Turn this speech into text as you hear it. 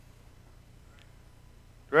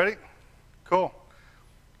Ready? Cool.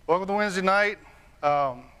 Welcome to Wednesday night.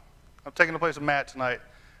 I'm taking the place of Matt tonight.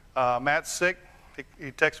 Matt's sick.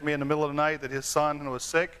 He texted me in the middle of the night that his son was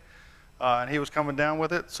sick, and he was coming down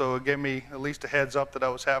with it, so it gave me at least a heads up that that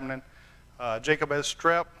was happening. Jacob has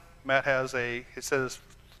strep. Matt has he said his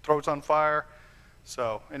throat's on fire.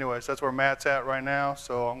 So anyways, that's where Matt's at right now,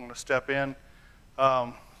 so I'm going to step in.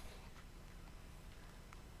 I'm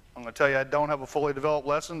going to tell you I don't have a fully developed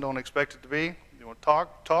lesson. Don't expect it to be. You want to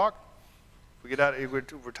talk. If we get out, if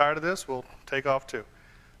we're tired of this, we'll take off too.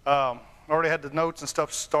 I already had the notes and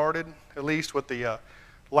stuff started, at least with the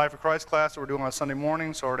Life of Christ class that we're doing on Sunday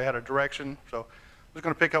morning, so I already had a direction. So I'm just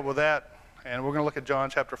going to pick up with that, and we're going to look at John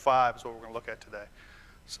chapter 5 is what we're going to look at today.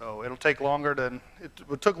 So it took longer than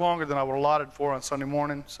I would allotted for on Sunday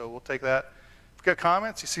morning, so we'll take that. If you've got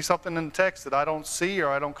comments, you see something in the text that I don't see or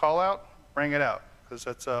I don't call out, bring it out, because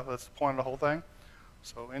that's the point of the whole thing.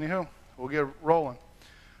 So anywho, we'll get rolling.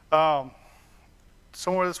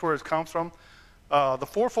 Somewhere this is where it comes from. The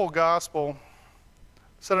fourfold gospel,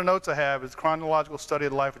 set of notes I have is chronological study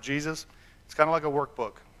of the life of Jesus. It's kind of like a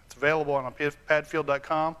workbook. It's available on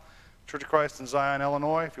padfield.com, Church of Christ in Zion,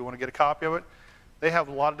 Illinois, if you want to get a copy of it. They have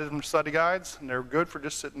a lot of different study guides, and they're good for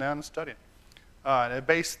just sitting down and studying.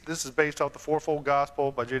 This is based off the fourfold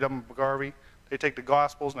gospel by J.W. McGarvey. They take the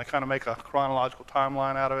gospels and they kind of make a chronological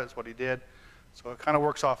timeline out of it. That's what he did. So it kind of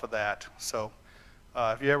works off of that. So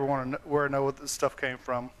if you ever want to know what this stuff came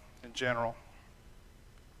from in general.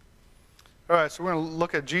 All right, so we're going to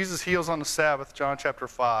look at Jesus heals on the Sabbath, John chapter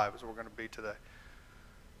 5 is where we're going to be today.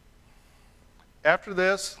 After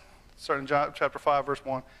this, starting in John chapter 5, verse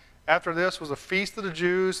 1, after this was a feast of the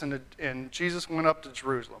Jews, and Jesus went up to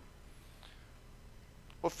Jerusalem.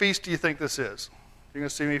 What feast do you think this is? You're going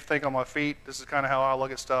to see me think on my feet. This is kind of how I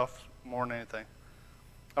look at stuff more than anything.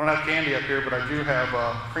 I don't have candy up here, but I do have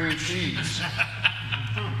cream cheese,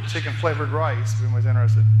 chicken flavored rice, if anybody's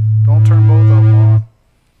interested. Don't turn both of them on.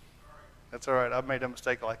 That's all right. I've made that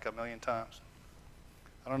mistake like a million times.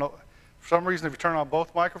 I don't know. For some reason, if you turn on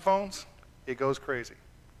both microphones, it goes crazy.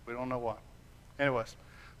 We don't know why. Anyways,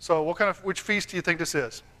 so which feast do you think this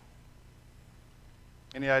is?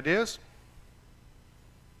 Any ideas?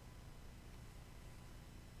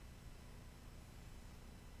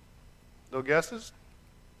 No guesses?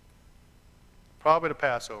 Probably the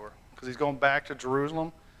Passover, because he's going back to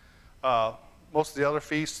Jerusalem. Most of the other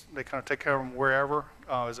feasts, they kind of take care of them wherever.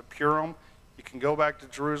 Is it Purim? You can go back to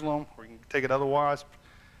Jerusalem, or you can take it otherwise.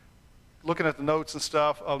 Looking at the notes and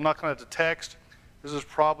stuff, I'm not looking at the text. This is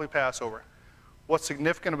probably Passover. What's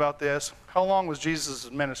significant about this? How long was Jesus'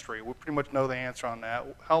 ministry? We pretty much know the answer on that.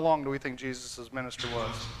 How long do we think Jesus' ministry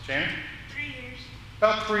was? Jamie? 3 years.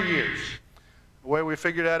 About 3 years. The way we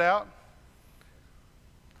figured that out?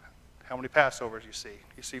 How many Passovers you see?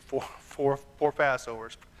 You see four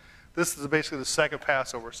Passovers. This is basically the second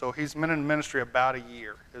Passover. So he's been in ministry about a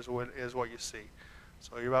year is what you see.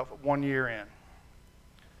 So you're about 1 year in.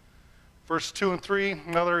 Verses 2 and 3,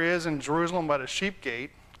 another is in Jerusalem by the sheep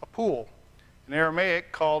gate, a pool, in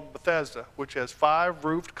Aramaic called Bethesda, which has 5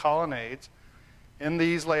 roofed colonnades. In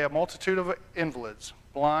these lay a multitude of invalids,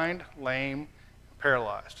 blind, lame, and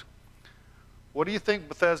paralyzed. What do you think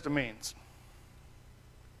Bethesda means?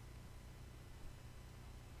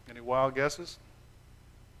 Any wild guesses?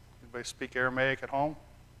 Anybody speak Aramaic at home?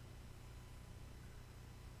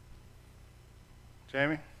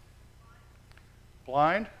 Jamie?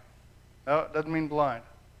 Blind? No, it doesn't mean blind.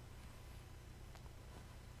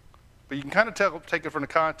 But you can kind of take it from the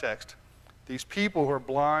context. These people who are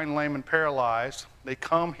blind, lame, and paralyzed, they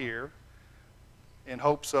come here in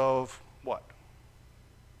hopes of what?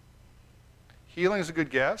 Healing is a good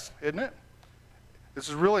guess, isn't it?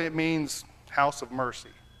 It means house of mercy,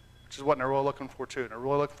 which is what they're really looking for too. They're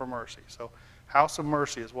really looking for mercy. So house of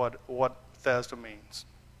mercy is what Bethesda means.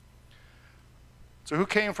 So who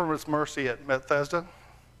came from its mercy at Bethesda?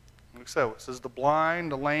 Like I said, it says the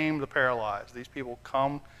blind, the lame, the paralyzed. These people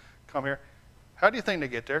come here. How do you think they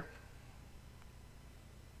get there?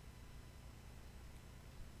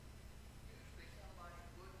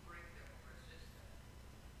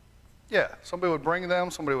 Yeah, somebody would bring them,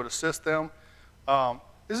 somebody would assist them.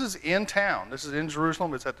 This is in town. This is in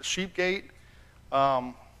Jerusalem. It's at the sheep gate.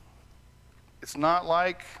 It's not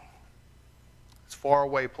like it's a far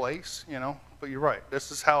away place, but you're right. This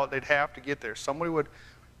is how they'd have to get there. Somebody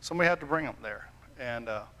had to bring them there. And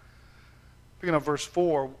picking up verse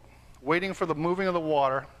 4, waiting for the moving of the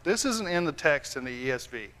water. This isn't in the text in the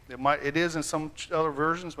ESV. It is in some other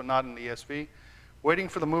versions, but not in the ESV. Waiting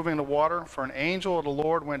for the moving of the water, for an angel of the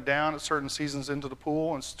Lord went down at certain seasons into the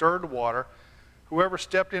pool and stirred the water. Whoever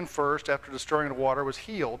stepped in first after destroying the water was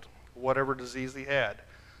healed, whatever disease he had.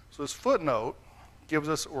 So this footnote gives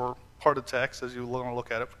us, or part of the text as you want to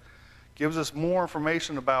look at it, gives us more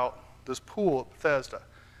information about this pool at Bethesda.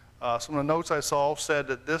 Some of the notes I saw said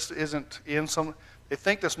that this isn't in some, they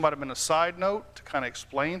think this might have been a side note to kind of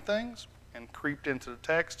explain things and creeped into the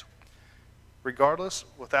text. Regardless,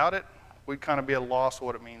 without it, we'd kind of be at a loss of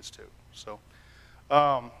what it means to. So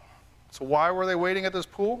why were they waiting at this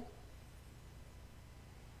pool?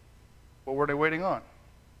 What were they waiting on?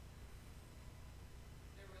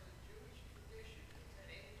 There was a Jewish tradition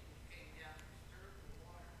that angels came down and stirred the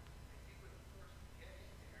water, and he was the first to get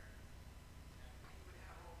in there, and he would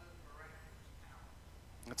have all this miraculous power.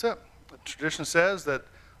 That's it. The tradition says that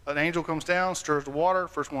an angel comes down, stirs the water,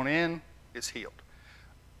 first one in is healed.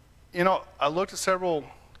 You know, I looked at several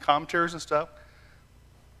commentaries and stuff.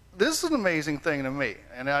 This is an amazing thing to me,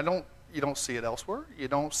 and you don't see it elsewhere. You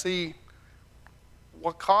don't see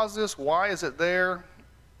what caused this, why is it there?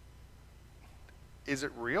 Is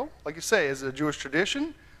it real? Like you say, is it a Jewish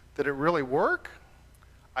tradition? Did it really work?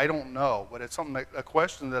 I don't know, but it's something a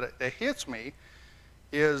question that hits me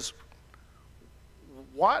is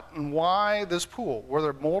what and why this pool? Were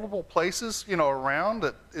there multiple places, around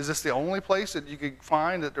that? Is this the only place that you could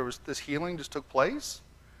find that there was this healing just took place?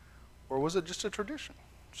 Or was it just a tradition?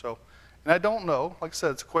 So, and I don't know. Like I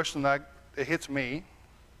said, it's a question that hits me.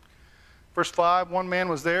 Verse 5, one man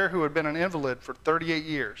was there who had been an invalid for 38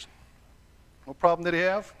 years. What problem did he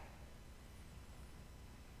have?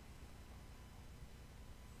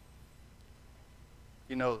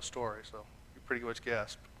 You know the story, so you pretty much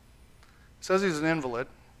guessed. It says he's an invalid.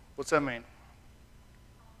 What's that mean?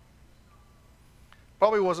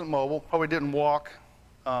 Probably wasn't mobile. Probably didn't walk.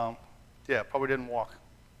 Probably didn't walk.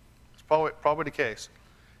 It's probably the case.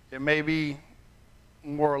 It may be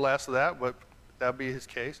more or less of that, but that would be his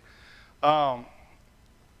case. We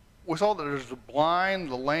saw that there's the blind,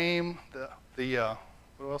 the lame, the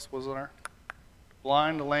what else was there?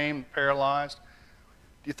 Blind, the lame, the paralyzed.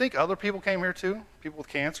 Do you think other people came here too? People with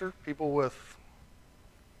cancer? People with,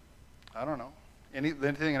 I don't know,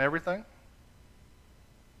 anything and everything?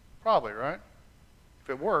 Probably, right? If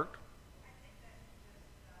it worked.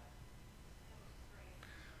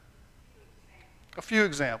 A few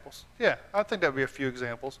examples. Yeah, I think that would be a few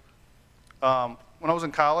examples. When I was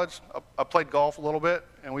in college, I played golf a little bit,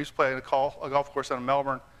 and we used to play a golf course out in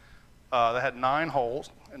Melbourne that had 9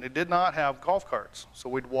 holes, and they did not have golf carts. So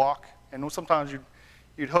we'd walk, and sometimes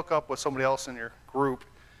you'd hook up with somebody else in your group.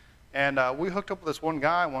 And we hooked up with this one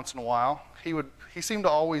guy once in a while. He seemed to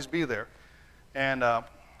always be there. And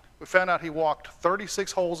we found out he walked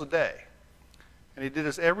 36 holes a day. And he did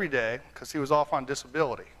this every day because he was off on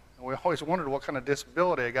disability. And we always wondered what kind of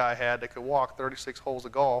disability a guy had that could walk 36 holes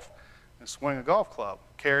of golf and swing a golf club,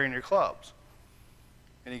 carrying your clubs.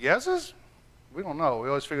 Any guesses? We don't know. We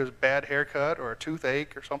always figured it was a bad haircut or a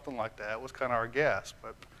toothache or something like that. It was kind of our guess.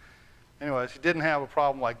 But anyways, he didn't have a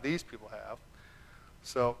problem like these people have.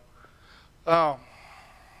 So, yeah.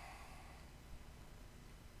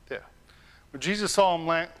 When Jesus saw him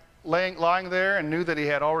lying there and knew that he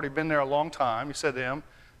had already been there a long time, he said to him,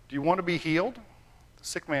 "Do you want to be healed?" The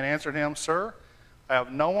sick man answered him, "Sir, I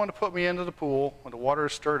have no one to put me into the pool when the water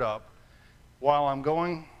is stirred up. While I am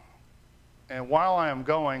going,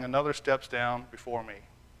 another steps down before me."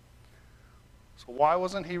 So why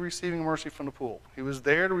wasn't he receiving mercy from the pool? He was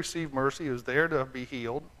there to receive mercy. He was there to be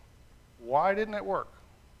healed. Why didn't it work?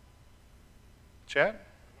 Chad?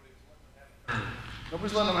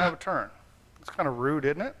 Nobody's letting them have a turn. It's kind of rude,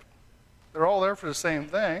 isn't it? They're all there for the same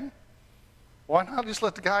thing. Why not just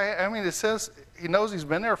let the guy, it says he knows he's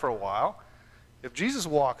been there for a while. If Jesus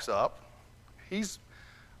walks up, he's,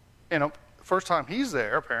 first time he's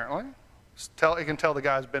there, apparently. He can tell the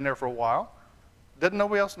guy's been there for a while. Didn't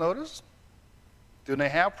nobody else notice? Do they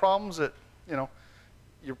have problems that,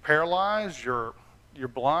 you're paralyzed, you're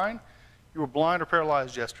blind? You were blind or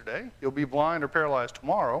paralyzed yesterday. You'll be blind or paralyzed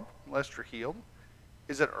tomorrow, unless you're healed.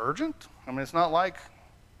 Is it urgent? It's not like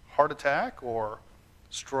heart attack or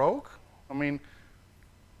stroke.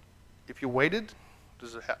 If you waited,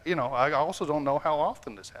 does it I also don't know how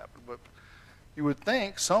often this happened, but you would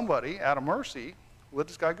think somebody, out of mercy, let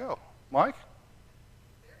this guy go. Mike?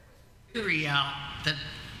 There was a theory out that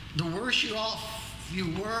the worse you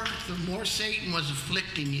were, the more Satan was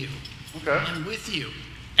afflicting you. Okay. And with you.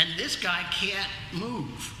 And this guy can't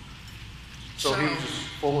move. So he was just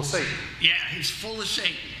full of Satan. Yeah, he's full of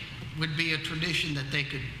Satan. Would be a tradition that they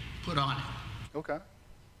could put on it. Okay.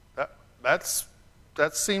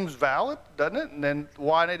 That seems valid, doesn't it? And then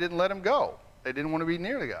why they didn't let him go? They didn't want to be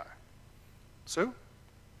near the guy. Sue?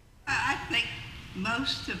 I think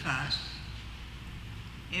most of us,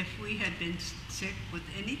 if we had been sick with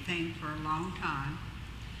anything for a long time,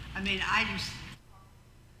 I mean, I just,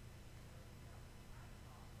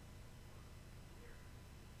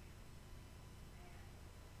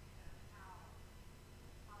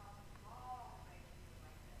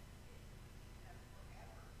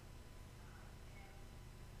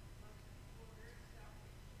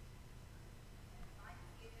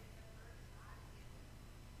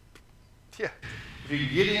 Yeah. If you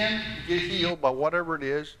get in, get healed by whatever it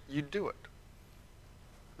is, you do it.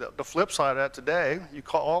 The flip side of that today, you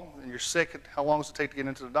call and you're sick. How long does it take to get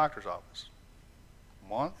into the doctor's office? A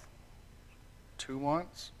month? 2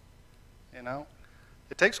 months? You know?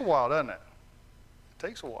 It takes a while, doesn't it? It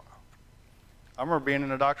takes a while. I remember being in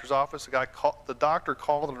the doctor's office. The doctor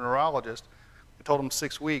called the neurologist. They told him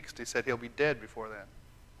 6 weeks. They said he'll be dead before then.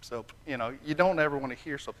 So, you know, you don't ever want to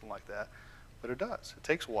hear something like that. But it does. It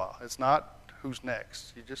takes a while. It's not who's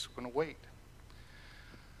next. You're just going to wait.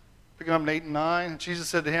 Picking up in 8 and 9, Jesus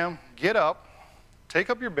said to him, "Get up,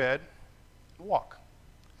 take up your bed, and walk."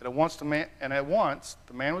 And at once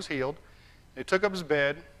the man was healed. He took up his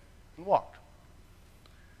bed and walked.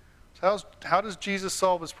 So how does Jesus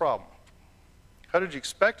solve his problem? How did you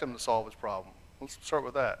expect him to solve his problem? Let's start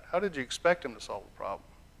with that. How did you expect him to solve the problem?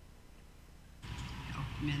 help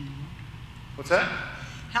him in the water. What's that?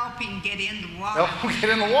 Help him get in the water. Help him get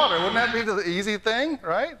in the water. Wouldn't that be the easy thing,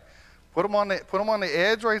 right? Put him on the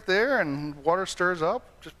edge right there, and water stirs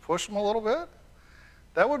up. Just push him a little bit.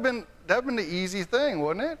 That would have been the easy thing,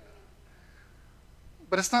 wouldn't it?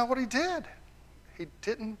 But it's not what he did. He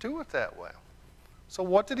didn't do it that way. So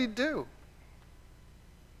what did he do?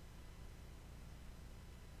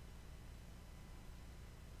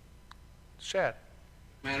 Shad.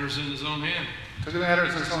 Matters in his own hand. Took the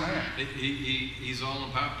matters in his own hand. He's all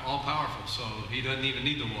powerful, so he doesn't even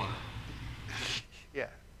need the water. Yeah,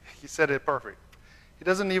 he said it perfect. He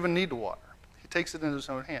doesn't even need the water. He takes it in his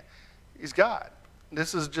own hand. He's God.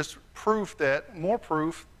 This is just more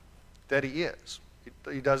proof that he is.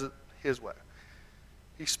 He does it his way.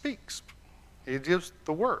 He speaks. He gives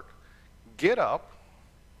the word. Get up,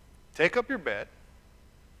 take up your bed,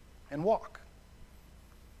 and walk.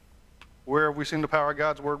 Where have we seen the power of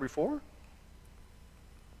God's word before?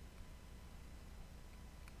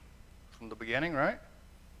 From the beginning, right?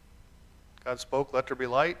 God spoke, "Let there be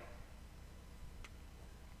light."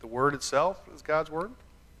 The word itself is God's word.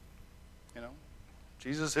 You know,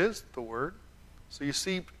 Jesus is the word. So you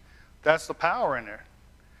see, that's the power in there.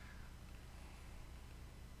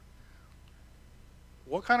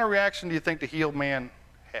 What kind of reaction do you think the healed man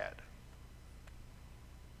had?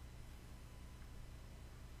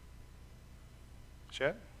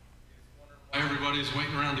 Chad? Everybody's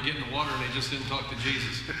waiting around to get in the water, and they just didn't talk to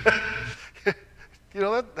Jesus. You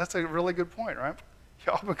know, that's a really good point, right?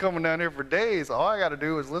 Y'all been coming down here for days. All I got to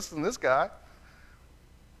do is listen to this guy.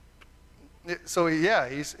 So, yeah,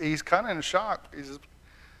 he's kind of in shock. He says,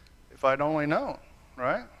 if I'd only known,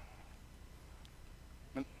 right?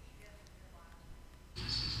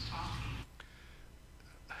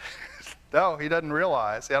 No, he doesn't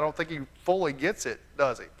realize. I don't think he fully gets it,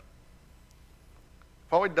 does he?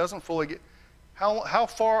 Probably doesn't fully get. How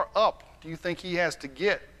far up do you think he has to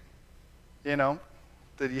get? You know,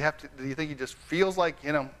 do you think he just feels like,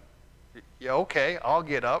 you know, yeah, okay, I'll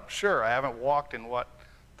get up. Sure, I haven't walked in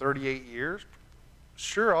 38 years.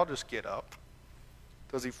 Sure, I'll just get up.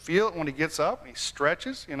 Does he feel it when he gets up and he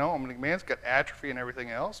stretches? You know, I mean, the man's got atrophy and everything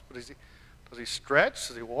else, but does he stretch?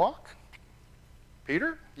 Does he walk?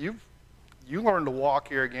 Peter, you learned to walk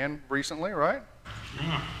here again recently, right?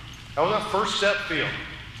 Yeah. How was that first step feel?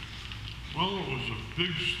 Well, it was a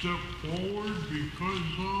big step forward because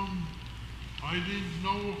I didn't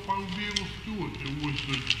know if I would be able to do it. It was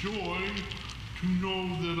a joy to know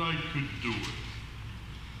that I could do it.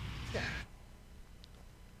 Yeah.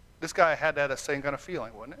 This guy had that same kind of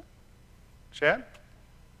feeling, wasn't it? Chad?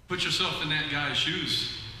 Put yourself in that guy's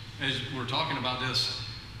shoes as we're talking about this.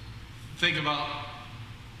 Think about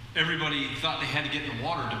everybody thought they had to get in the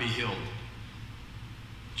water to be healed.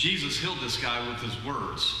 Jesus healed this guy with his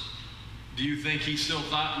words. Do you think he still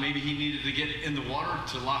thought maybe he needed to get in the water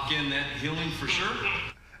to lock in that healing for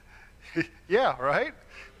sure? Yeah, right?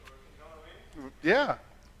 Yeah.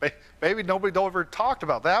 Maybe nobody ever talked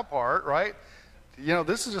about that part, right? You know,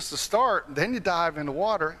 this is just the start. Then you dive in the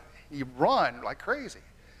water, you run like crazy.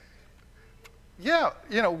 Yeah,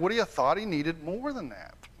 you know, Woody thought he needed more than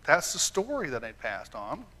that. That's the story that they passed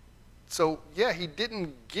on. So, yeah, he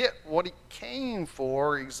didn't get what he came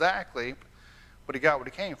for exactly, but he got what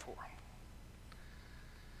he came for.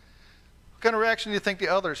 What kind of reaction do you think the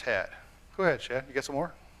others had? Go ahead, Chad. You got some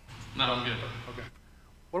more? No, I'm good. Okay.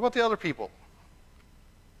 What about the other people?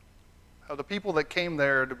 of the people that came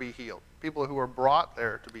there to be healed, people who were brought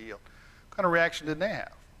there to be healed? What kind of reaction did they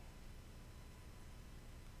have?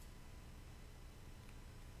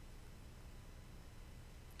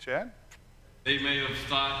 Chad? They may have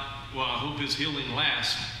thought, well, I hope his healing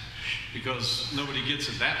lasts, because nobody gets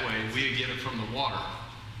it that way. We get it from the water.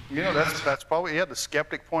 You know, that's probably, the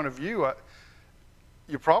skeptic point of view.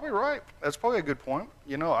 You're probably right. That's probably a good point.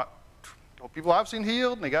 You know, people I've seen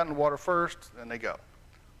healed, and they got in the water first, and they go.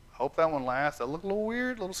 I hope that one lasts. That look a little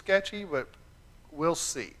weird, a little sketchy, but we'll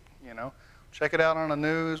see, you know. Check it out on the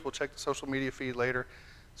news. We'll check the social media feed later,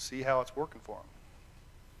 see how it's working for them.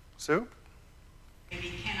 Sue?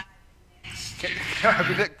 Maybe can I be next? Can I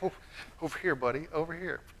be next? Over here, buddy, over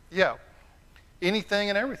here. Yeah, anything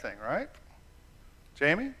and everything, right?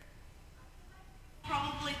 Jamie?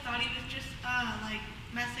 Probably thought he was just like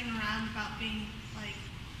messing around about being like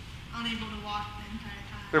unable to walk the entire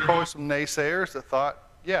time. There are probably some naysayers that thought,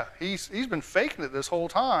 yeah, he's been faking it this whole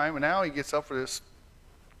time, and now he gets up for this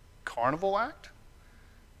carnival act.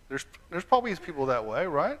 There's probably people that way,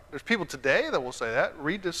 right? There's people today that will say that.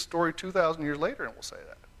 Read this story 2,000 years later, and will say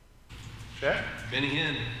that. Chad? Benny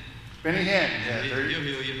Hinn. Benny Hinn. Yeah, He'll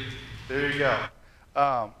heal you. there you go.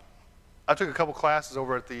 I took a couple classes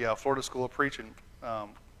over at the Florida School of Preaching, and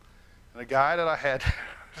the guy that I had,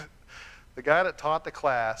 the guy that taught the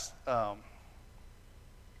class,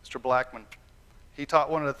 Mr. Blackman, he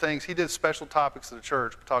taught one of the things, he did special topics of the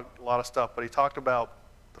church, talked a lot of stuff, but he talked about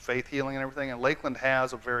the faith healing and everything, and Lakeland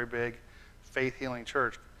has a very big faith healing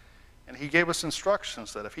church. And he gave us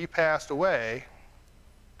instructions that if he passed away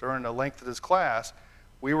during the length of his class,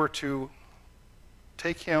 we were to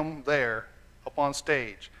take him there up on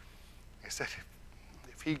stage. He said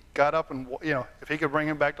if he got up and, you know, if he could bring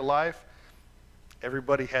him back to life,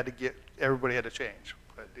 everybody had to change.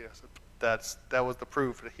 But yes, that was the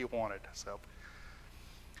proof that he wanted. So,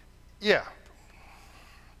 yeah.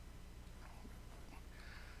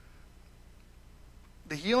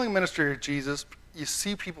 The healing ministry of Jesus, you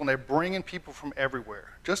see people and they're bringing people from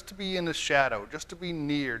everywhere just to be in the shadow, just to be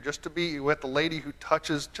near, just to be with the lady who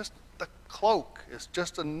touches just the cloak is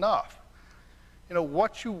just enough. You know,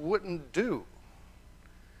 what you wouldn't do.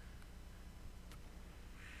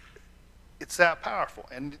 It's that powerful.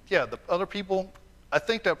 And yeah, the other people, I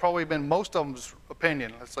think that probably been most of them's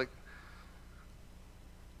opinion. It's like,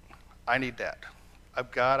 I need that.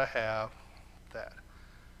 I've got to have that.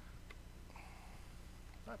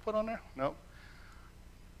 Did I put on there? No.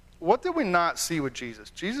 What did we not see with Jesus?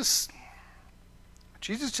 Jesus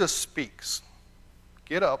just speaks.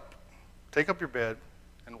 Get up, take up your bed,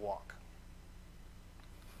 and walk.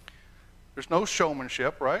 There's no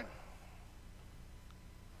showmanship, right?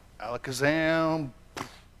 Alakazam,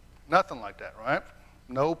 nothing like that, right?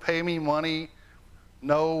 No pay me money,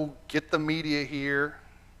 no get the media here.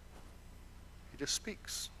 He just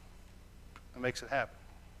speaks and makes it happen.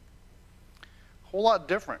 A whole lot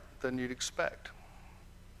different than you'd expect.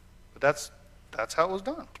 But that's how it was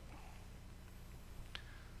done.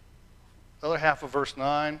 The other half of verse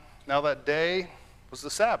 9, now that day was the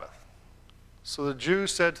Sabbath. So the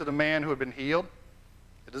Jews said to the man who had been healed,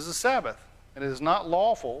 it is the Sabbath, and it is not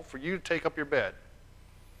lawful for you to take up your bed.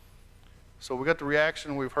 So we got the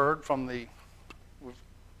reaction we've heard from the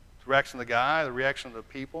reaction of the guy, the reaction of the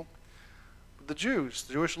people. But the Jews,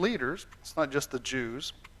 the Jewish leaders, it's not just the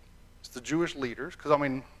Jews, it's the Jewish leaders, because I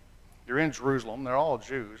mean, you're in Jerusalem, they're all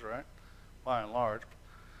Jews, right? By and large.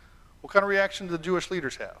 What kind of reaction do the Jewish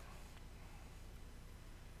leaders have?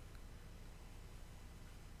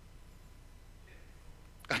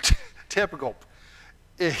 Typical.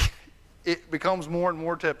 It becomes more and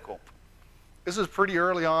more typical. This is pretty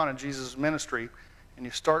early on in Jesus' ministry, and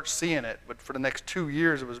you start seeing it, but for the next 2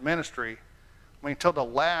 years of his ministry, I mean, until the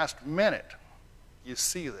last minute, you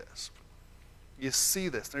see this. You see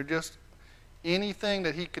this. They're just, anything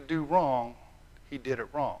that he could do wrong, he did it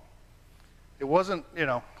wrong. It wasn't,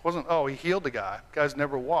 oh, he healed the guy. The guy's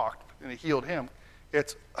never walked, and he healed him.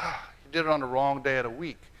 It's, he did it on the wrong day of the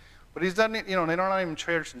week. But he's done it, they're not even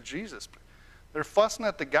cherishing Jesus. They're fussing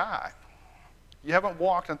at the guy. You haven't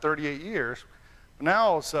walked in 38 years, but now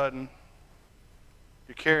all of a sudden,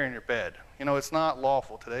 you're carrying your bed. It's not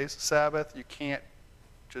lawful. Today's the Sabbath. You can't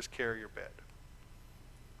just carry your bed.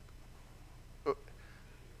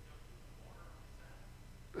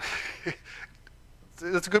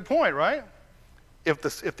 That's a good point, right? If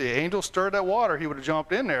the angel stirred that water, he would have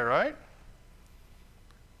jumped in there, right?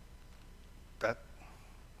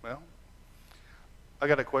 I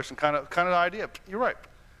got a question, kind of the idea. You're right.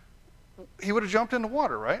 He would have jumped in the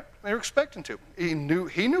water, right? They were expecting to. He knew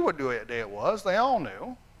what day it was. They all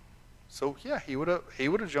knew. So yeah, he would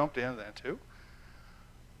have jumped in then too.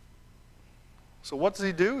 So what does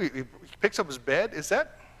he do? He picks up his bed. Is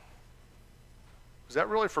that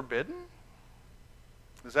really forbidden?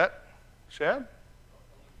 Is that, Shad?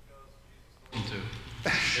 To.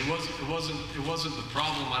 It wasn't the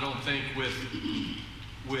problem, I don't think, with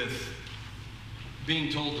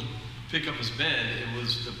being told to pick up his bed. It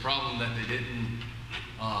was the problem that they didn't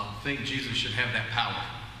think Jesus should have that power.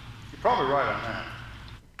 You're probably right on that.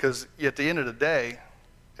 Because at the end of the day,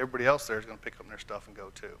 everybody else there is going to pick up their stuff and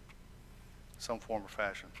go too, some form or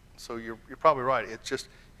fashion. So you're probably right. It's just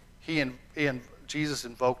Jesus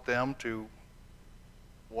invoked them to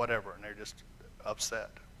whatever, and they're just upset.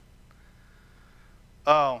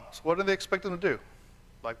 So what did they expect him to do?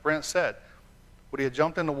 Like Brent said, would he have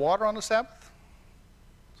jumped in the water on the Sabbath?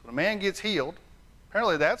 So the man gets healed.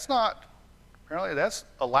 Apparently that's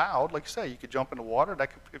allowed. Like you say, you could jump in the water.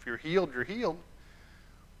 If you're healed, you're healed.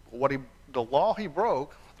 But the law he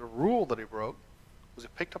broke, the rule that he broke, was he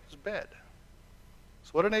picked up his bed. So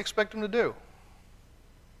what did they expect him to do?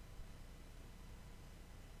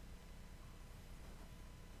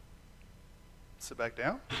 Sit back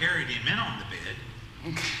down? Carried him in on the bed.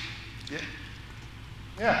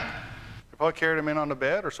 Yeah. They probably carried him in on the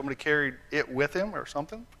bed, or somebody carried it with him or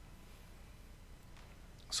something.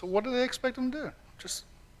 So what do they expect him to do? Just,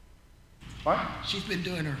 what? She's been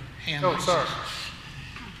doing her hand. Oh, sorry.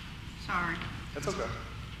 Sorry. That's okay.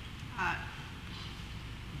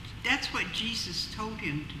 That's what Jesus told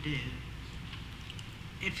him to do.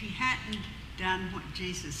 If he hadn't done what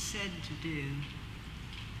Jesus said to do,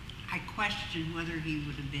 I question whether he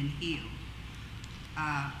would have been healed.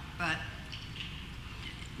 But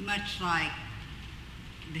much like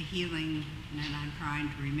the healing, and I'm trying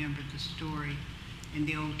to remember the story in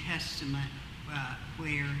the Old Testament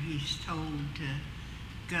where he's told to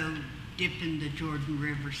go dip in the Jordan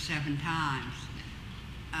River 7 times.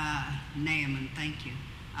 Naaman, thank you.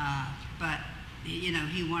 But,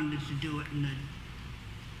 he wanted to do it in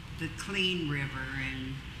the clean river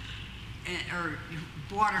or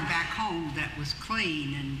water back home that was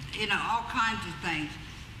clean and, all kinds of things.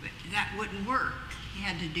 But that wouldn't work. He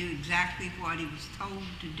had to do exactly what he was told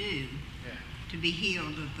to do to be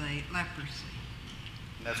healed of the leprosy.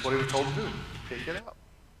 And that's what he was told to do. Pick it up.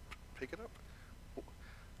 Pick it up.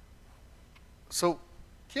 So,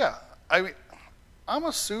 yeah, I'm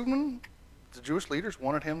assuming the Jewish leaders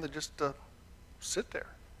wanted him to just sit there.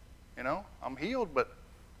 I'm healed, but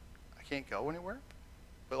I can't go anywhere.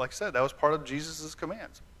 But like I said, that was part of Jesus'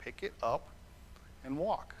 commands. Pick it up and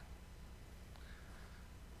walk.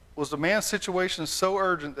 Was the man's situation so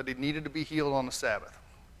urgent that he needed to be healed on the Sabbath?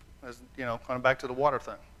 As kind of back to the water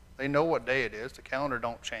thing. They know what day it is. The calendar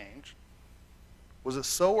don't change. Was it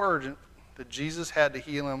so urgent that Jesus had to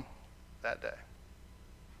heal him that day?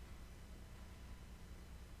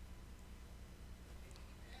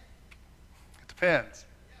 It depends.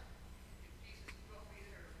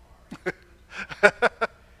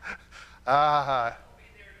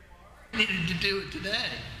 Needed to do it today.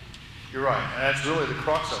 You're right, and that's really the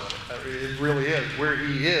crux of it. It really is. Where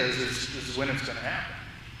he is when it's going to happen.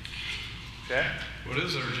 Okay? Well, it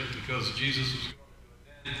is urgent because Jesus was going to do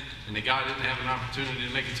it then, and the guy didn't have an opportunity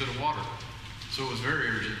to make it to the water. So it was very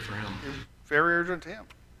urgent for him. Very urgent to him.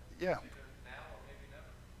 Yeah.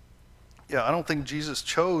 Yeah, I don't think Jesus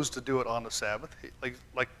chose to do it on the Sabbath.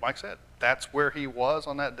 Like Mike said, that's where he was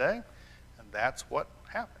on that day, and that's what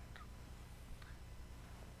happened.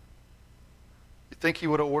 You think he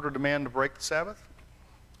would have ordered the man to break the Sabbath?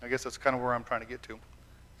 I guess that's kind of where I'm trying to get to.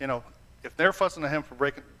 If they're fussing at him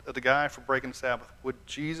at the guy for breaking the Sabbath, would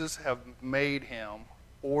Jesus have made him,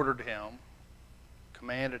 ordered him,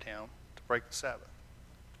 commanded him to break the Sabbath?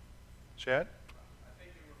 Chad? I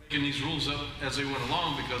think they were making these rules up as they went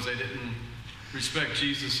along because they didn't respect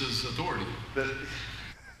Jesus' authority.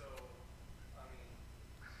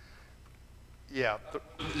 Yeah.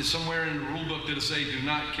 Somewhere in the rule book did it say, do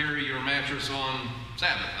not carry your mattress on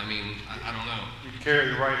Sabbath? I don't know. You carry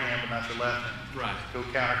your right hand, but not your left hand. Right. Go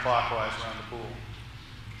counterclockwise around the pool.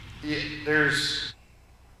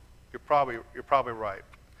 You're probably right.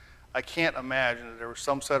 I can't imagine that there was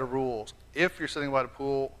some set of rules. If you're sitting by the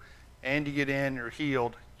pool and you get in, you're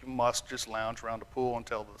healed, you must just lounge around the pool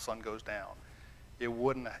until the sun goes down. It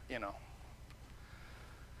wouldn't,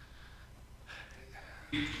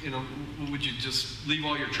 would you just leave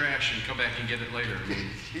all your trash and come back and get it later?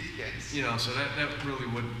 Yes. So that really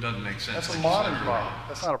doesn't make sense. That's a modern problem.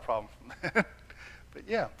 That's not a problem. But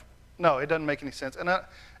yeah, no, it doesn't make any sense. And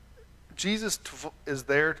Jesus is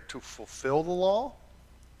there to fulfill the law,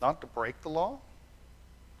 not to break the law.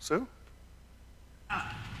 Sue?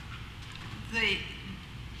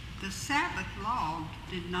 The Sabbath law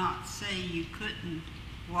did not say you couldn't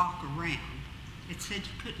walk around. It said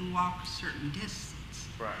you couldn't walk a certain distance.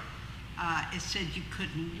 Right. It said you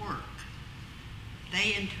couldn't work.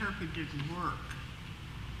 They interpreted work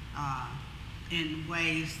in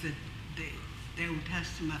ways that the Old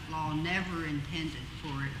Testament law never intended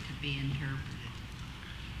for it to be interpreted.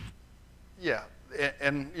 Yeah,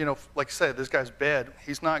 and you know, like I said, this guy's bed,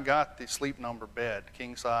 he's not got the sleep number bed,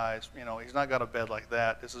 king size, you know, he's not got a bed like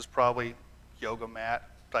that. This is probably yoga mat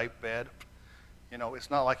type bed. You know, it's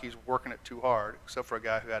not like he's working it too hard, except for a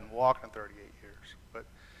guy who hadn't walked in 38 years. But,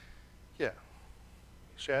 yeah.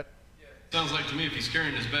 Shad? Sounds like to me if he's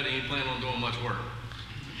carrying his bed, he ain't planning on doing much work.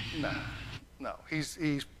 No. He's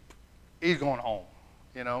going home.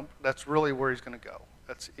 You know, that's really where he's going to go.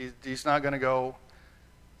 He's not going to go.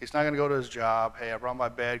 He's not going to go to his job. Hey, I brought my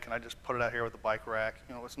bed. Can I just put it out here with the bike rack?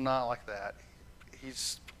 You know, it's not like that.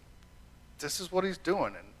 This is what he's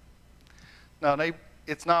doing. And now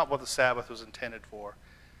it's not what the Sabbath was intended for.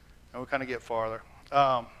 And we kind of get farther.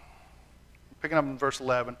 Picking up in verse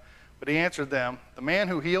 11. But he answered them, the man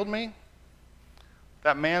who healed me,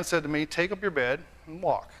 that man said to me, take up your bed and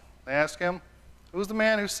walk. They asked him, who's the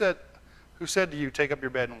man who said to you, take up your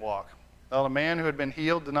bed and walk? Now the man who had been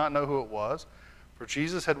healed did not know who it was, for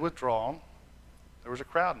Jesus had withdrawn. There was a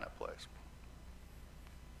crowd in that place.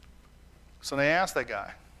 So they asked that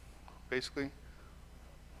guy, basically,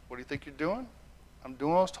 what do you think you're doing? I'm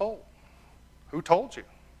doing what I was told. Who told you?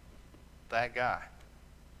 That guy.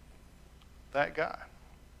 That guy.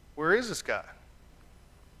 Where is this guy?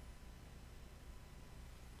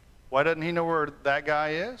 Why doesn't he know where that guy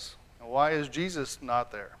is? And why is Jesus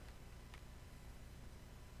not there?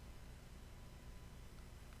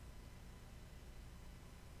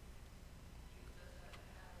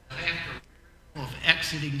 Of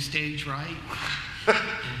exiting stage right.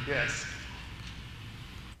 Yes.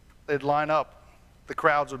 They'd line up. The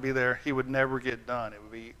crowds would be there. He would never get done. It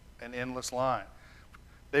would be an endless line.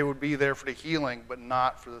 They would be there for the healing, but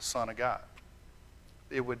not for the Son of God.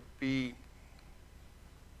 It would be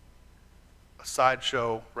a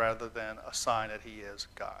sideshow rather than a sign that he is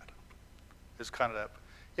God. It's kind of that.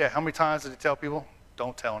 Yeah, how many times did he tell people?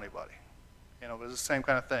 Don't tell anybody. You know, it's the same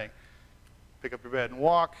kind of thing. Pick up your bed and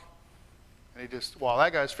walk. And he just, while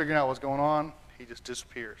that guy's figuring out what's going on, he just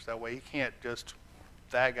disappears. That way he can't just,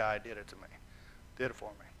 that guy did it to me. Did it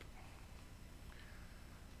for me.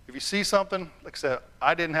 If you see something, like I said,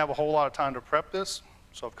 I didn't have a whole lot of time to prep this,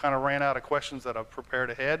 so I've kind of ran out of questions that I've prepared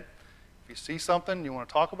ahead. If you see something you want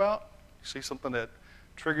to talk about, you see something that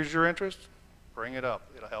triggers your interest, bring it up.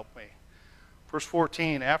 It'll help me. Verse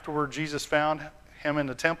 14, afterward Jesus found him in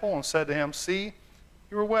the temple and said to him, see,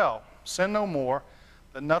 you are well. Sin no more,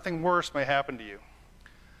 that nothing worse may happen to you.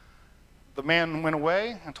 The man went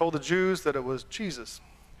away and told the Jews that it was Jesus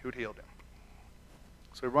who had healed him.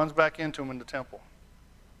 So he runs back into him in the temple.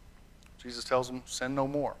 Jesus tells him, sin no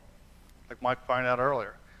more. Like Mike pointed out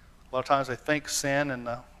earlier. A lot of times they think sin and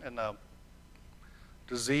the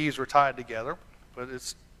disease are tied together. But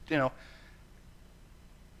it's, you know,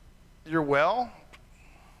 you're well.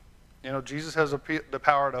 You know, Jesus has the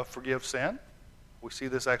power to forgive sin. We see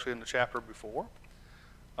this actually in the chapter before.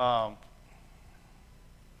 So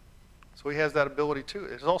he has that ability too.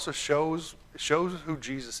 It also shows who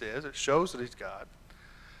Jesus is. It shows that he's God.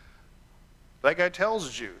 That guy tells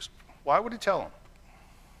the Jews. Why would he tell them?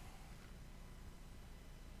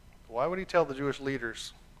 Why would he tell the Jewish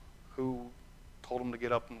leaders who told him to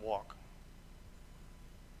get up and walk?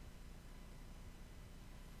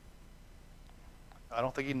 I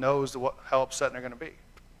don't think he knows how upset they're going to be.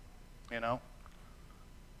 You know?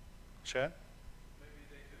 Chad? Maybe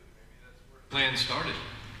they do. Maybe that's where the plan started.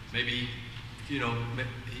 Maybe, you know,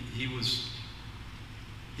 he was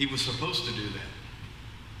supposed to do that.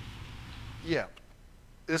 Yeah.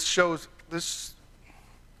 This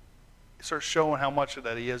starts showing how much of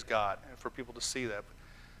that he is God, and for people to see that.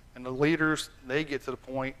 And the leaders, they get to the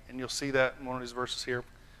point, and you'll see that in one of these verses here.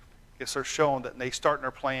 It starts showing that they start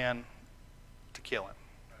their plan to kill him.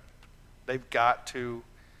 They've got to.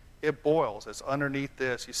 It boils. It's underneath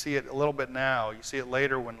this. You see it a little bit now. You see it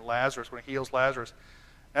later when he heals Lazarus.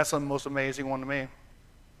 That's the most amazing one to me.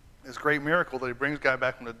 This great miracle that he brings the guy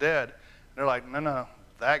back from the dead. And they're like, no,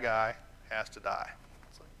 that guy has to die.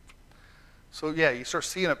 So yeah, you start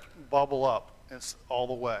seeing it bubble up. It's all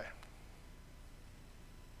the way.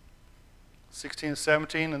 16 and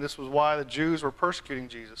 17, and this was why the Jews were persecuting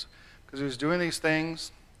Jesus, because he was doing these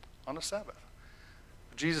things on the Sabbath.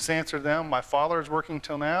 Jesus answered them, my Father is working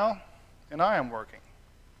till now, and I am working.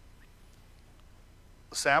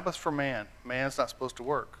 The Sabbath's for man. Man's not supposed to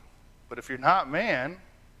work. But if you're not man,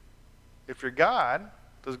 if you're God,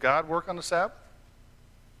 does God work on the Sabbath?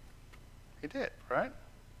 He did, right?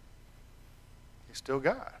 He's still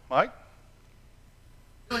God. Mike?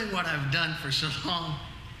 Doing what I've done for so long,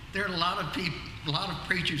 there are a lot of people, a lot of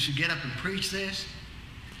preachers who get up and preach this,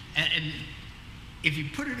 and if you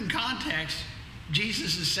put it in context,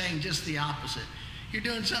 Jesus is saying just the opposite. You're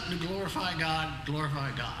doing something to glorify God,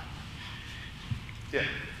 glorify God. Yeah.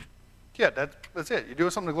 Yeah, that's it. You're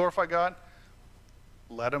doing something to glorify God,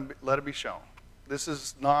 let it be shown. This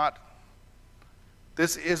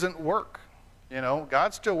isn't work. You know,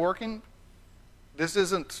 God's still working. This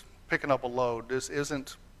isn't picking up a load. This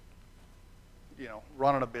isn't,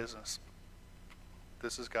 running a business.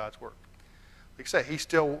 This is God's work. Like I say, he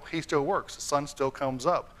still works. The sun still comes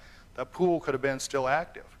up. That pool could have been still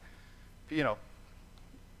active.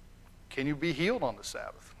 Can you be healed on the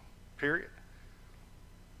Sabbath? Period.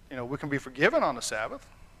 We can be forgiven on the Sabbath.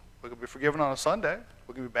 We can be forgiven on a Sunday.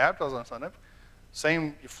 We can be baptized on a Sunday.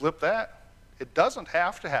 Same, you flip that. It doesn't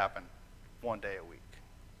have to happen one day a week.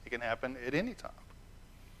 It can happen at any time.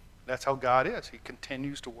 That's how God is. He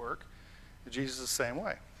continues to work. And Jesus is the same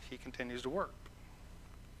way. He continues to work.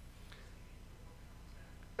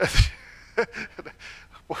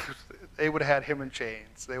 They would have had him in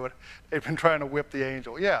chains. They'd been trying to whip the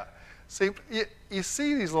angel. Yeah. See, you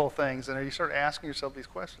see these little things, and you start asking yourself these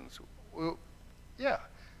questions. Well, yeah.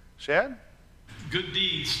 Shad? Good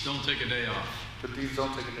deeds don't take a day off. Good deeds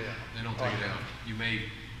don't take a day off. They don't take a day off. You may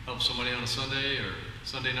help somebody on a Sunday or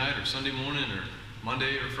Sunday night or Sunday morning or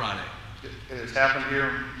Monday or Friday. It has happened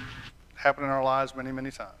here, happened in our lives many,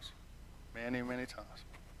 many times. Many, many times.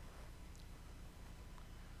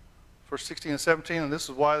 Verse 16 and 17, and this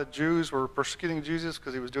is why the Jews were persecuting Jesus,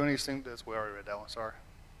 because he was doing these things. We already read that one, sorry.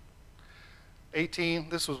 18,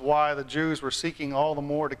 this was why the Jews were seeking all the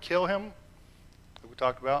more to kill him, that we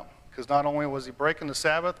talked about, because not only was he breaking the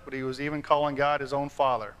Sabbath, but he was even calling God his own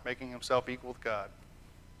Father, making himself equal with God.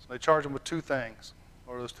 So they charged him with two things.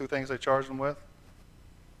 What are those two things they charged him with?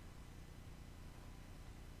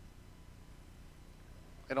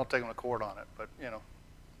 They don't take him to court on it, but,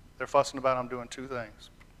 they're fussing about him doing two things.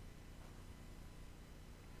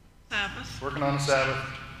 Sabbath Working on the Sabbath,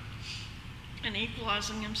 and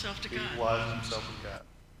equalizing himself to God. equalizing himself with God.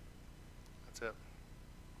 That's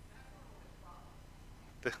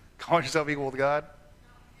it. Calling yourself equal with God?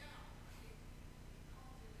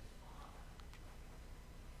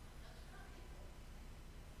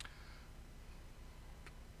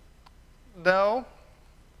 No.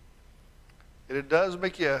 It does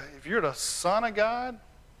make you, if you're the Son of God,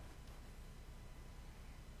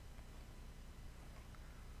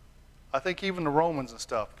 I think even the Romans and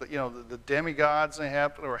stuff, the demigods they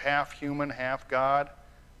have, that are half human, half God,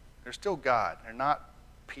 they're still God. They're not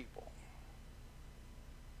people.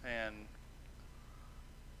 And,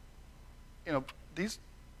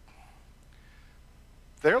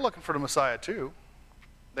 they're looking for the Messiah too.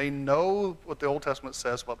 They know what the Old Testament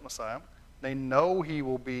says about the Messiah. They know he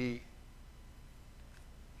will be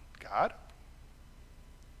God.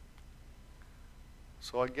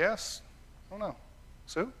 So I guess, I don't know.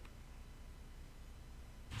 Sue?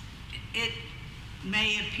 It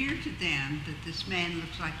may appear to them that this man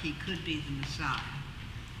looks like he could be the Messiah,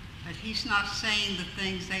 but he's not saying the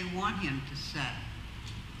things they want him to say.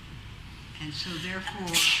 And so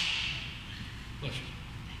therefore,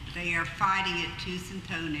 they are fighting it tooth and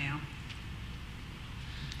toe now.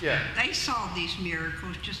 Yeah. They saw these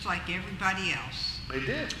miracles just like everybody else. They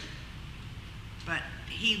did. But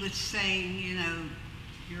he was saying,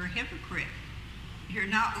 you're a hypocrite. You're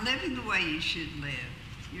not living the way you should live.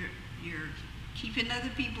 You're keeping other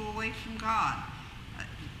people away from God.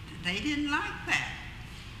 They didn't like that.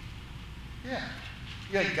 Yeah.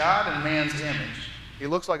 You got God in man's image. He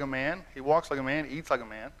looks like a man. He walks like a man. He eats like a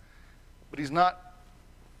man. But he's not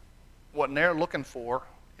what they're looking for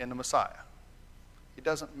in the Messiah. He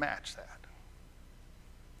doesn't match that.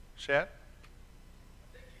 Shad?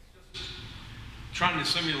 Trying to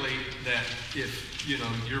simulate that if,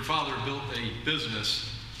 your father built a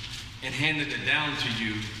business and handed it down to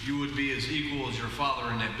you, you would be as equal as your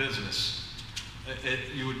father in that business.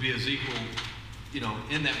 You would be as equal,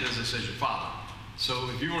 in that business as your father. So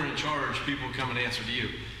if you were in charge, people would come and answer to you.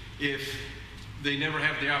 If they never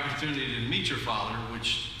have the opportunity to meet your father,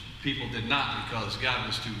 which people did not because God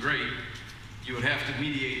was too great, you would have to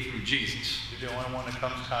mediate through Jesus. You're the only one that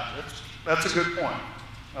comes in contact. That's a good point.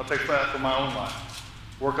 I'll take that for my own life.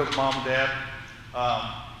 Work with mom and dad.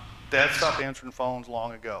 Dad stopped answering phones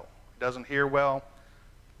long ago. He doesn't hear well.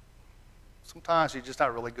 Sometimes he's just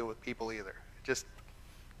not really good with people either.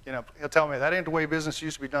 He'll tell me, that ain't the way business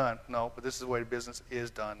used to be done. No, but this is the way business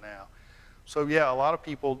is done now. So yeah, a lot of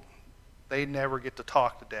people, they never get to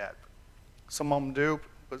talk to dad. Some of them do,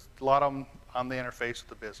 but a lot of them on the interface with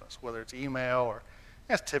the business, whether it's email or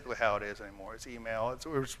that's typically how it is anymore. It's email.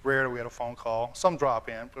 It's rare that we had a phone call. Some drop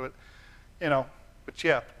in, but but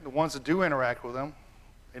yeah, the ones that do interact with him,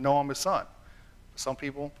 they know I'm his son. Some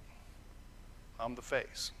people, I'm the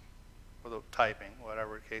face, or the typing,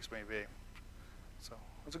 whatever the case may be. So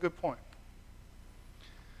that's a good point.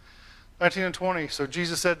 19 and 20, so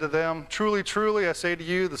Jesus said to them, truly, truly, I say to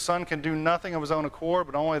you, the Son can do nothing of his own accord,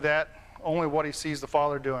 but only what he sees the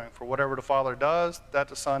Father doing. For whatever the Father does, that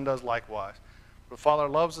the Son does likewise. For the Father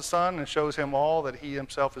loves the Son and shows him all that he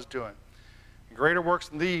himself is doing. And greater works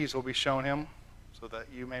than these will be shown him, so that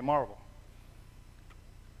you may marvel.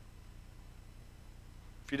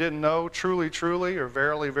 If you didn't know, truly, truly, or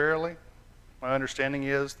verily, verily, my understanding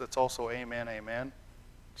is that's also amen, amen.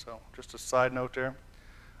 So just a side note there.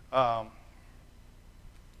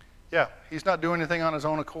 Yeah, he's not doing anything on his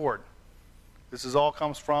own accord. This all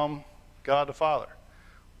comes from God the Father.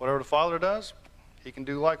 Whatever the Father does, he can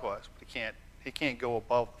do likewise. But he can't go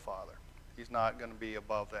above the Father. He's not going to be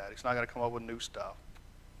above that. He's not going to come up with new stuff.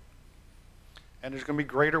 And there's going to be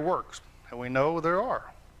greater works. And we know there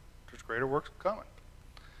are. There's greater works coming.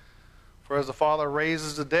 For as the Father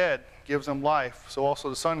raises the dead, gives them life, so also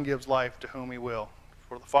the Son gives life to whom he will.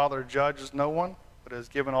 For the Father judges no one, but has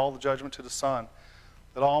given all the judgment to the Son,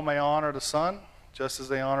 that all may honor the Son, just as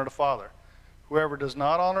they honor the Father. Whoever does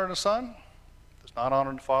not honor the Son, does not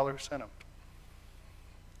honor the Father who sent him.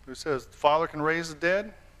 Who says, the Father can raise the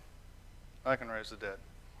dead, I can raise the dead.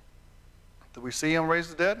 Did we see him raise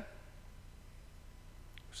the dead?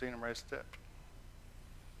 We've seen him raise the dead.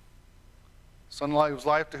 Son gives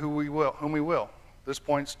life to whom he will. This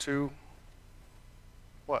points to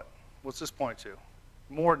what? What's this point to?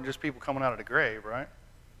 More than just people coming out of the grave, right?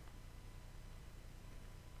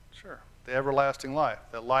 Sure. The everlasting life.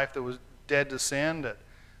 That life that was dead to sin, that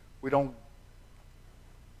we don't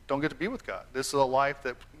get to be with God. This is a life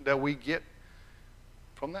that we get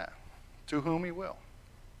from that. To whom he will.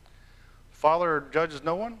 The Father judges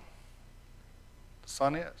no one. The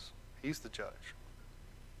Son is. He's the judge.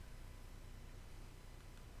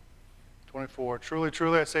 24. Truly,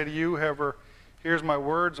 truly, I say to you, whoever hears my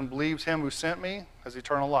words and believes him who sent me has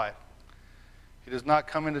eternal life. He does not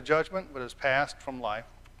come into judgment, but has passed from life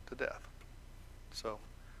to death. So,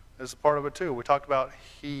 this is part of it too. We talked about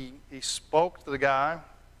he spoke to the guy,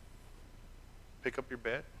 pick up your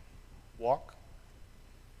bed, walk.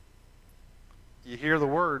 You hear the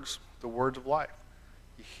words of life.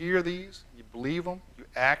 You hear these, you believe them, you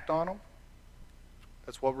act on them.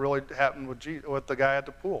 That's what really happened with the guy at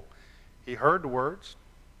the pool. He heard the words,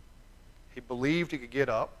 he believed he could get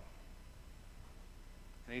up,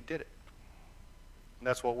 and he did it. And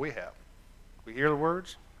that's what we have. We hear the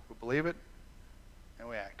words, we believe it, and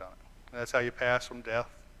we act on it. And that's how you pass from death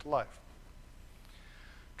to life.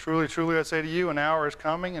 Truly, truly, I say to you, an hour is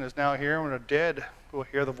coming and is now here when the dead will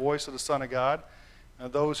hear the voice of the Son of God,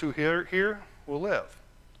 and those who hear will live.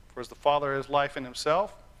 For as the Father has life in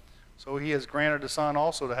himself, so he has granted the Son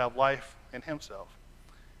also to have life in himself.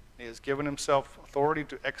 He has given himself authority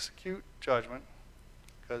to execute judgment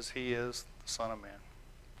because he is the Son of Man.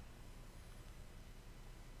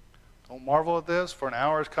 Don't marvel at this, for an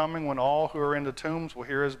hour is coming when all who are in the tombs will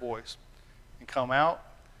hear his voice and come out.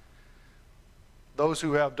 Those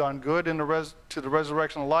who have done good to the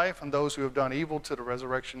resurrection of life, and those who have done evil to the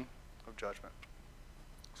resurrection of judgment.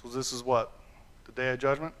 So this is what? The day of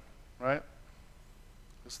judgment, right?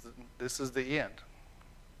 This is the end.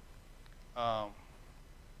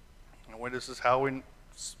 And this is how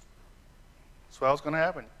it's going to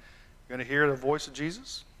happen. You're going to hear the voice of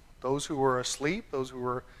Jesus. Those who were asleep, those who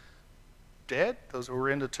were dead, those who were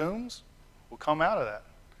in the tombs will come out of that.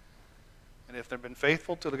 And if they've been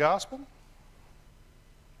faithful to the gospel,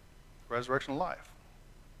 resurrection of life.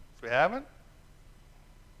 If we haven't,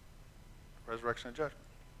 resurrection of judgment.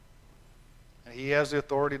 And he has the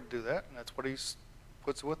authority to do that, and that's what he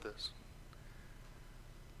puts with this.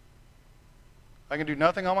 I can do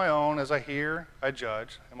nothing on my own. As I hear, I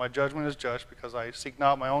judge, and my judgment is just because I seek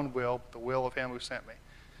not my own will, but the will of him who sent me.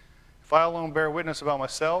 If I alone bear witness about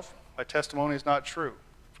myself, my testimony is not true.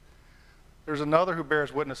 There's another who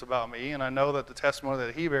bears witness about me, and I know that the testimony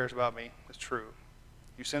that he bears about me is true.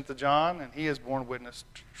 You sent to John, and he has borne witness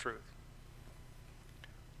to the truth.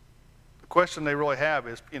 The question they really have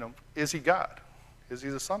is he God? Is he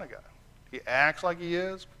the Son of God? He acts like he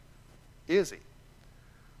is. Is he?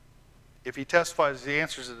 If he testifies, he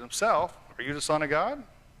answers it himself. Are you the Son of God?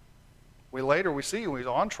 Later we see when he's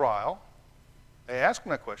on trial, they ask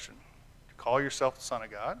him that question. You call yourself the Son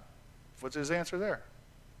of God? What's his answer there?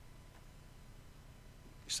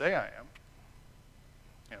 You say I am.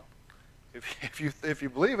 If you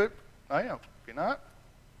believe it, I am. If you're not,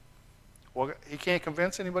 well, he can't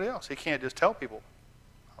convince anybody else. He can't just tell people,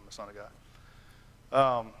 I'm the Son of God.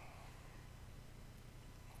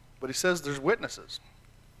 But he says there's witnesses.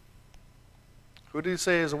 Who did he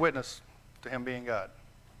say is a witness to him being God?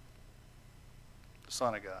 The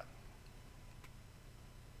Son of God.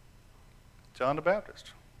 John the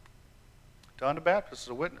Baptist. John the Baptist is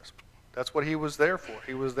a witness. That's what he was there for.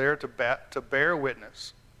 He was there to bear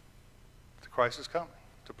witness to Christ is coming,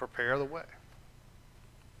 to prepare the way.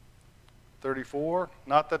 34,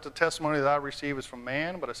 not that the testimony that I receive is from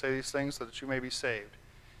man, but I say these things so that you may be saved.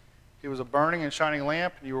 He was a burning and shining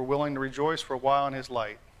lamp, and you were willing to rejoice for a while in his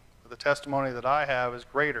light. But the testimony that I have is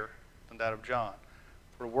greater than that of John.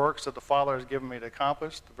 For the works that the Father has given me to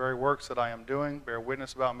accomplish, the very works that I am doing, bear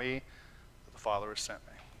witness about me that the Father has sent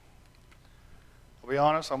me. I'll be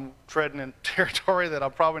honest, I'm treading in territory that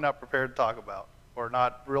I'm probably not prepared to talk about, or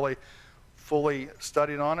not really fully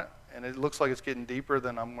studied on it, and it looks like it's getting deeper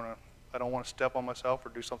than I don't want to step on myself or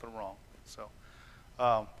do something wrong. So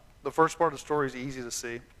the first part of the story is easy to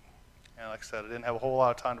see. And like I said, I didn't have a whole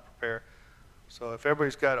lot of time to prepare. So if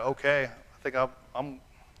everybody's got it okay, I think you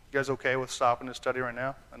guys okay with stopping this study right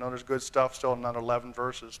now? I know there's good stuff still in another 11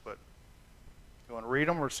 verses, but you want to read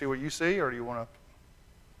them or see what you see, or do you want to?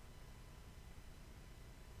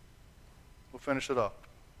 We'll finish it up.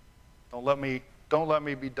 Don't let me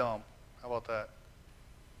be dumb. How about that?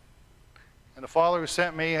 And the Father who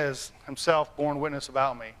sent me has himself borne witness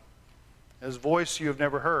about me. His voice you have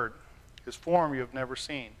never heard. His form you have never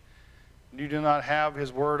seen. And you do not have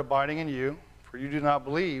his word abiding in you, for you do not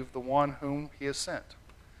believe the one whom he has sent.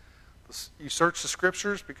 You search the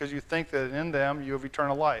Scriptures because you think that in them you have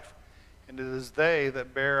eternal life. And it is they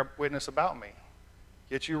that bear witness about me.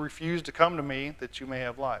 Yet you refuse to come to me that you may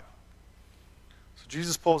have life. So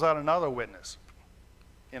Jesus pulls out another witness.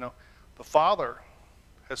 The Father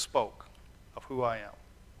has spoke of who I am.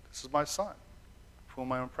 This is my Son, of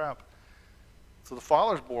whom I am proud. So the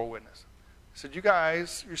Father's bore witness. He said, you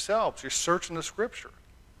guys yourselves, you're searching the Scripture.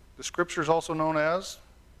 The Scripture is also known as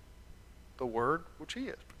the Word, which he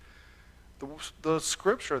is. The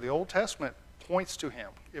Scripture, the Old Testament, points to him.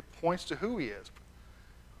 It points to who he is.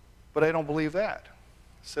 But I don't believe that.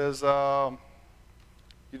 It says,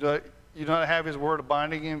 you do not have his word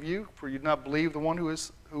abiding in you, for you do not believe the one who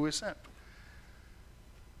is sent.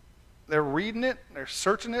 They're reading it, they're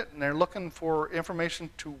searching it, and they're looking for information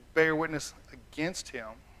to bear witness against him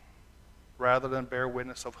rather than bear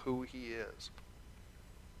witness of who he is.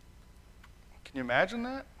 Can you imagine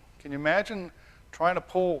that? Can you imagine trying to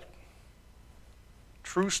pull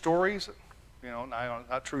true stories,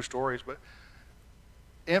 not true stories, but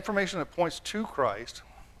information that points to Christ,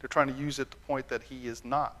 they're trying to use it to point that he is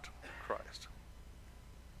not Christ.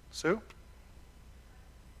 Sue?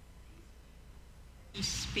 He's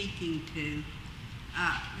speaking to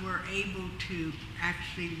were able to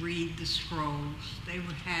actually read the scrolls. They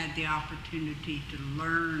had the opportunity to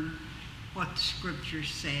learn what the Scripture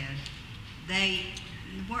said. They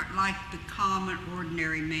weren't like the common,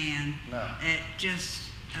 ordinary man that just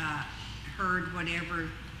heard whatever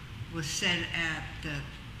was said at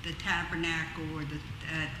the tabernacle or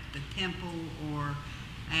at the temple or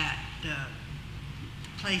at the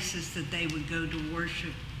places that they would go to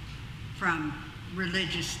worship from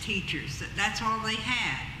religious teachers. That's all they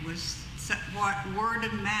had was what word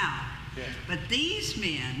of mouth. Yeah. But these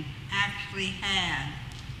men actually had,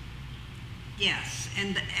 yes,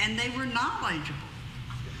 and they were knowledgeable.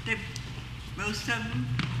 Most of them,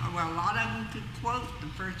 a lot of them could quote the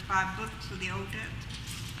first 5 books of the Old Testament.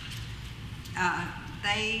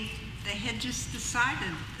 They had just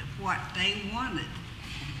decided what they wanted,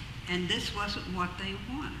 and this wasn't what they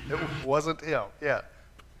wanted. It wasn't him.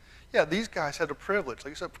 Yeah, these guys had the privilege.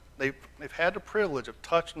 Like I said, they've had the privilege of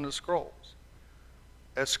touching the scrolls.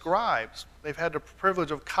 As scribes, they've had the privilege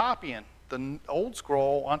of copying the old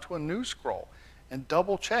scroll onto a new scroll and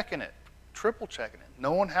double checking it, triple checking it,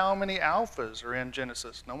 knowing how many alphas are in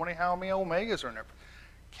Genesis, knowing how many omegas are in there,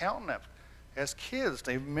 counting them. As kids,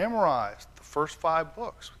 they've memorized the first 5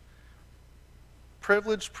 books.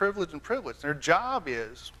 Privilege, privilege, and privilege. Their job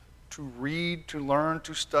is to read, to learn,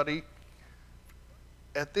 to study.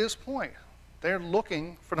 At this point, they're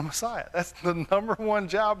looking for the Messiah. That's the number one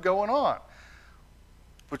job going on.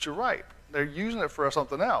 But you're right. They're using it for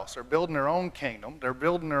something else. They're building their own kingdom. They're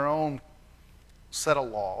building their own set of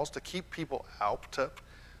laws to keep people out.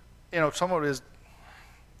 Some of it is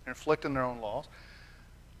inflicting their own laws.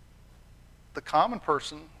 The common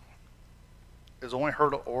person is only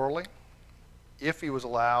heard orally if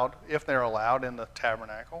they're allowed in the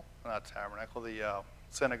tabernacle, the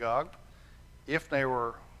synagogue. If they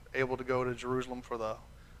were able to go to Jerusalem for the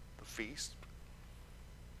feast,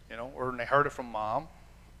 or they heard it from mom.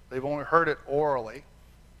 They've only heard it orally.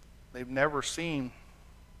 They've never seen,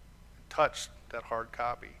 touched that hard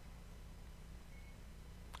copy.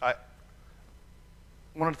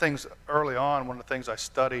 One of the things early on, one of the things I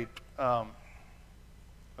studied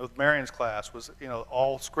with Marion's class was,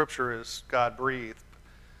 all Scripture is God breathed,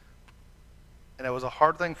 and it was a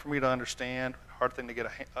hard thing for me to understand, hard thing to get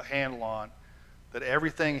a handle on. That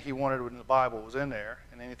everything he wanted in the Bible was in there,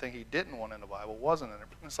 and anything he didn't want in the Bible wasn't in there.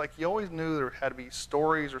 It's like you always knew there had to be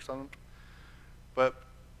stories or something. But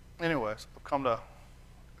anyways, I've come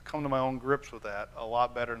to my own grips with that a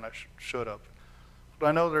lot better than I should have. But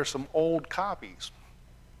I know there's some old copies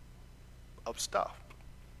of stuff.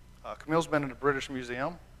 Camille's been in the British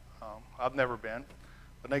Museum. I've never been.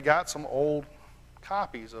 But they got some old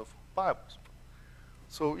copies of Bibles.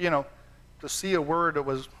 So, to see a word that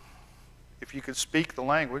was, if you could speak the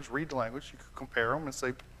language, read the language, you could compare them and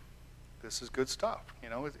say, this is good stuff.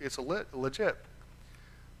 It's legit.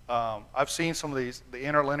 I've seen some of these, the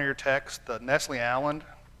interlinear text, the Nestle Aland.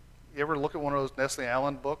 You ever look at one of those Nestle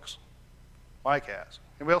Aland books? Mike has.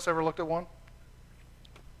 Anybody else ever looked at one?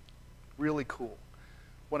 Really cool.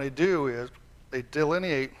 What they do is they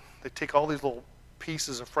delineate, they take all these little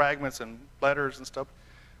pieces of fragments and letters and stuff,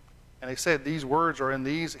 and they said these words are in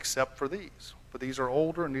these except for these. But these are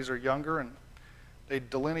older and these are younger, and they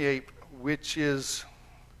delineate which is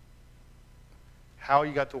how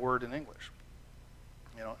you got the word in English.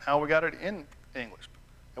 How we got it in English.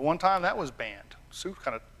 At one time that was banned. Sue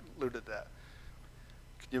kind of alluded to that.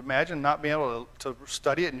 Can you imagine not being able to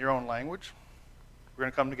study it in your own language? We're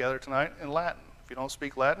going to come together tonight in Latin. If you don't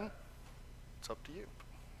speak Latin, it's up to you.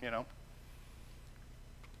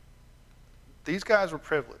 These guys were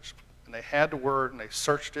privileged, and they had the word, and they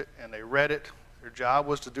searched it, and they read it. Their job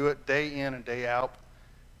was to do it day in and day out,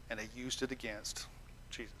 and they used it against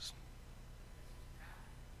Jesus.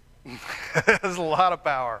 There's a lot of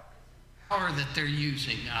power. Power that they're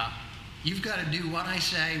using. You've got to do what I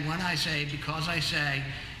say, when I say, because I say,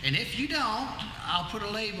 and if you don't, I'll put a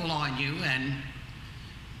label on you,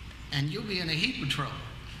 and you'll be in a heap of trouble.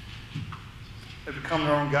 They become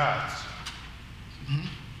their own gods.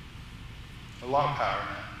 Mm-hmm. A lot of power,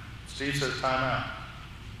 man. Steve says time out.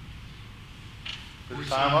 Is it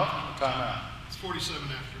time up or time out? It's 47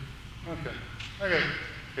 after. Okay,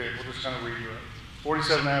 we'll just kind of read through it.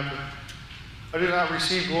 47 after. I do not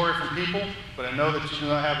receive glory from people, but I know that you do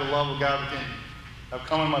not have the love of God within you. I've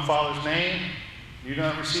come in my Father's name, you do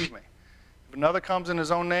not receive me. If another comes in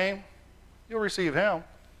his own name, you'll receive him.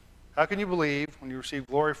 How can you believe when you receive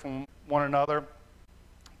glory from one another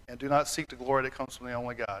and do not seek the glory that comes from the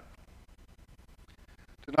only God?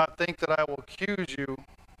 Do not think that I will accuse you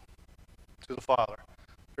to the Father.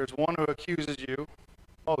 There's one who accuses you,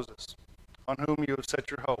 Moses, on whom you have set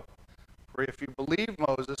your hope. For if you believe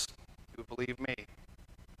Moses, you believe me,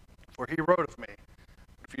 for he wrote of me.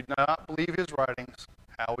 But if you do not believe his writings,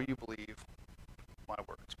 how will you believe my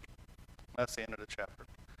words? That's the end of the chapter.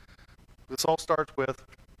 This all starts with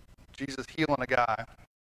Jesus healing a guy.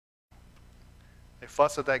 They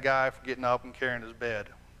fuss at that guy for getting up and carrying his bed.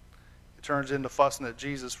 It turns into fussing at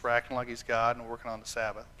Jesus for acting like he's God and working on the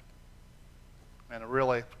Sabbath. And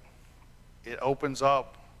it opens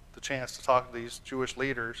up the chance to talk to these Jewish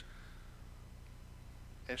leaders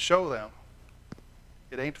and show them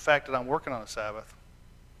it ain't the fact that I'm working on the Sabbath.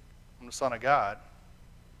 I'm the Son of God.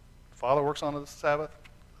 The Father works on the Sabbath.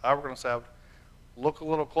 I work on the Sabbath. Look a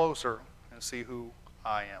little closer and see who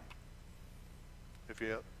I am.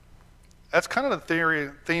 That's kind of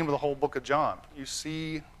the theme of the whole book of John. You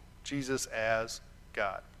see Jesus as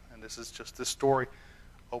God. And this story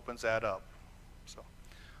opens that up. So,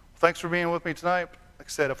 thanks for being with me tonight. Like I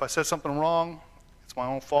said, if I said something wrong, it's my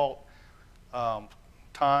own fault.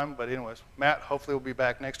 But anyways, Matt hopefully will be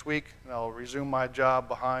back next week, and I'll resume my job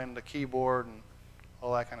behind the keyboard and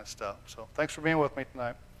all that kind of stuff. So thanks for being with me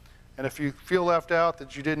tonight. And if you feel left out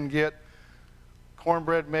that you didn't get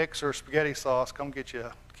cornbread mix or spaghetti sauce, come get you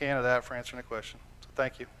a can of that for answering a question. So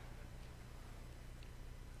thank you.